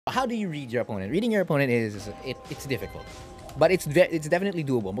How do you read your opponent? Reading your opponent it's difficult, but it's definitely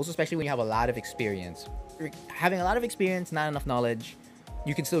doable. Most especially when you have a lot of experience. Having a lot of experience, not enough knowledge,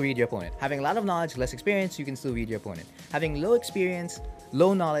 you can still read your opponent. Having a lot of knowledge, less experience, you can still read your opponent. Having low experience,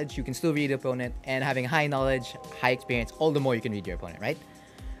 low knowledge, you can still read your opponent. And having high knowledge, high experience, all the more you can read your opponent, right?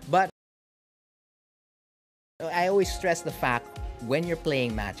 But I always stress the fact when you're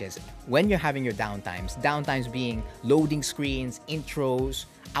playing matches, when you're having your downtimes being loading screens, intros,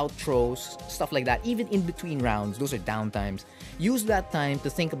 outros, stuff like that, even in between rounds, those are downtimes. Use that time to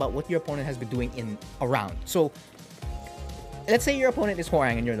think about what your opponent has been doing in a round. So let's say your opponent is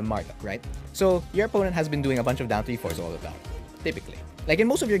Hwoarang and you're the Marduk, right? So your opponent has been doing a bunch of down 3-4s all the time, typically. Like in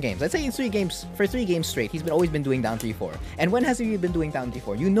most of your games, let's say in 3 games, for 3 games straight, he's always been doing down 3-4. And when has he been doing down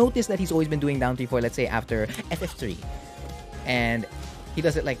 3-4? You notice that he's always been doing down 3-4, let's say after FF3. And he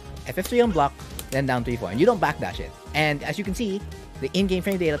does it like FF3 on block, then down 3-4. And you don't backdash it. And as you can see, the in-game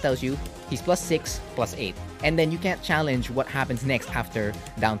frame data tells you he's +6, +8. And then you can't challenge what happens next after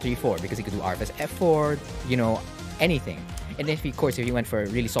down 3-4 because he could do RFS F4, you know, anything. And if he went for a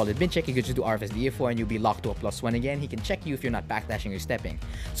really solid bin check, he could just do RFS DF4 and you'll be locked to a +1 again. He can check you if you're not backdashing or stepping.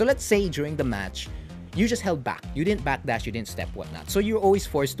 So let's say during the match, you just held back. You didn't backdash, you didn't step, whatnot. So you're always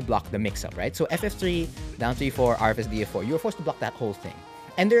forced to block the mix-up, right? So FF3, down 3-4, RFS DF4, you're forced to block that whole thing.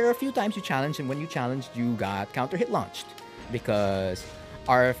 And there are a few times you challenged, and when you challenged, you got counter hit launched. Because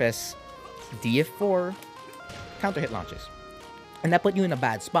RFS DF4 counter hit launches. And that put you in a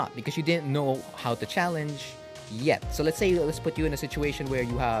bad spot because you didn't know how to challenge yet. So let's put you in a situation where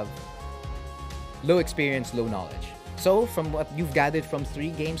you have low experience, low knowledge. So from what you've gathered from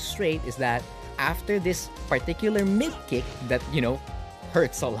 3 games straight is that after this particular mid kick that, you know,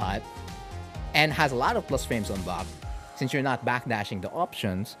 hurts a lot and has a lot of plus frames on block, since you're not backdashing the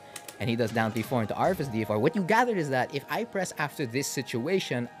options, and he does down 3-4 into RFS DF4, what you gathered is that if I press after this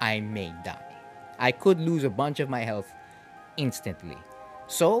situation, I may die. I could lose a bunch of my health instantly.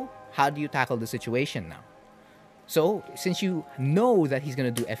 So how do you tackle the situation now? So since you know that he's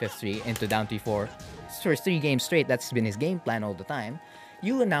going to do FF3 into down 3-4 for 3 games straight, that's been his game plan all the time,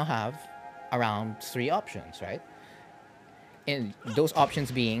 you will now have around 3 options, right? And those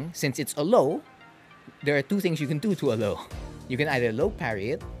options being, since it's a low, there are 2 things you can do to a low. You can either low parry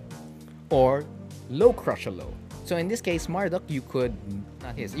it or low crush a low. So in this case, Marduk, you could,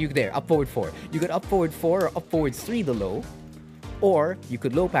 up forward 4. You could up forward 4 or up forward 3 the low, or you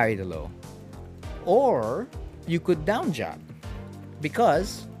could low parry the low, or you could down jab.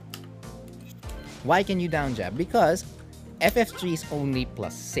 Because, why can you down jab? Because FF3 is only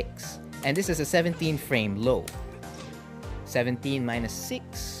 +6. And this is a 17 frame low. 17 minus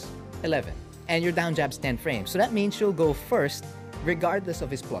 6, 11. And your down jab's 10 frames. So that means you'll go first regardless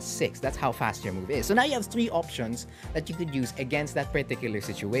of his +6. That's how fast your move is. So now you have 3 options that you could use against that particular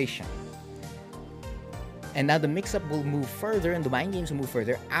situation. And now the mix-up will move further and the mind games will move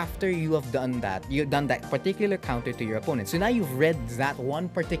further after you have done that. You've done that particular counter to your opponent. So now you've read that one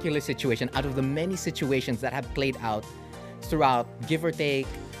particular situation out of the many situations that have played out throughout, give or take,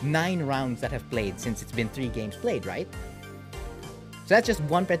 9 rounds that have played since it's been 3 games played, right? So that's just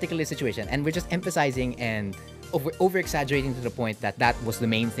one particular situation. And we're just emphasizing and over-exaggerating to the point that that was the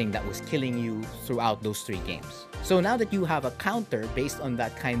main thing that was killing you throughout those 3 games. So now that you have a counter based on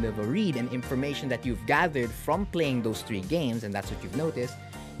that kind of a read and information that you've gathered from playing those 3 games, and that's what you've noticed,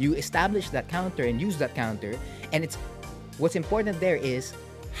 you establish that counter and use that counter, and what's important there is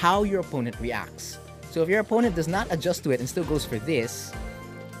how your opponent reacts. So if your opponent does not adjust to it and still goes for this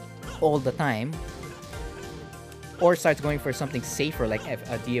all the time, or starts going for something safer like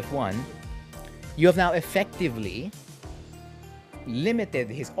a DF1, you have now effectively limited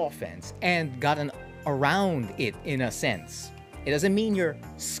his offense and gotten around it in a sense. It doesn't mean you're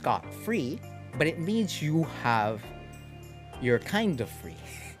scot-free, but it means you're kind of free.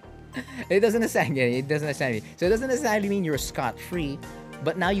 It doesn't necessarily mean you're scot-free,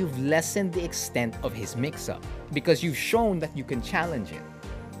 but now you've lessened the extent of his mix-up because you've shown that you can challenge it.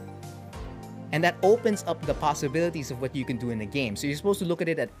 And that opens up the possibilities of what you can do in the game. So you're supposed to look at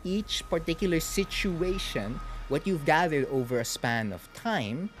it at each particular situation, what you've gathered over a span of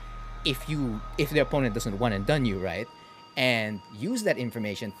time, if the opponent doesn't one and done you, right? And use that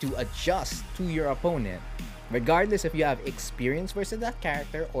information to adjust to your opponent, regardless if you have experience versus that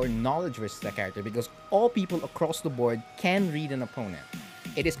character or knowledge versus that character, because all people across the board can read an opponent.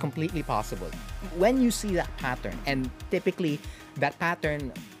 It is completely possible. When you see that pattern, and typically that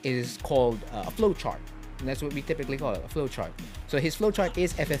pattern is called a flow chart. And that's what we typically call it, a flow chart. So his flow chart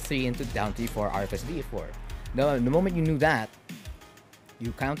is FF3 into down 3-4, RFS DF4. The moment you knew that,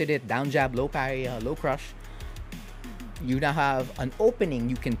 you counted it, down jab, low parry, low crush, You now have an opening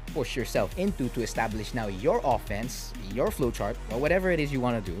you can push yourself into to establish now your offense, your flowchart, or whatever it is you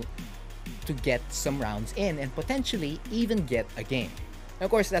want to do to get some rounds in and potentially even get a game. And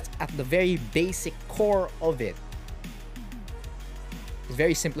of course, that's at the very basic core of it. It's a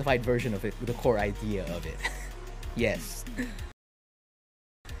very simplified version of it, the core idea of it. Yes.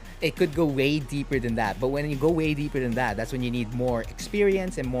 It could go way deeper than that, but when you go way deeper than that, that's when you need more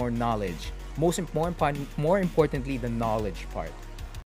experience and more knowledge. More importantly, the knowledge part.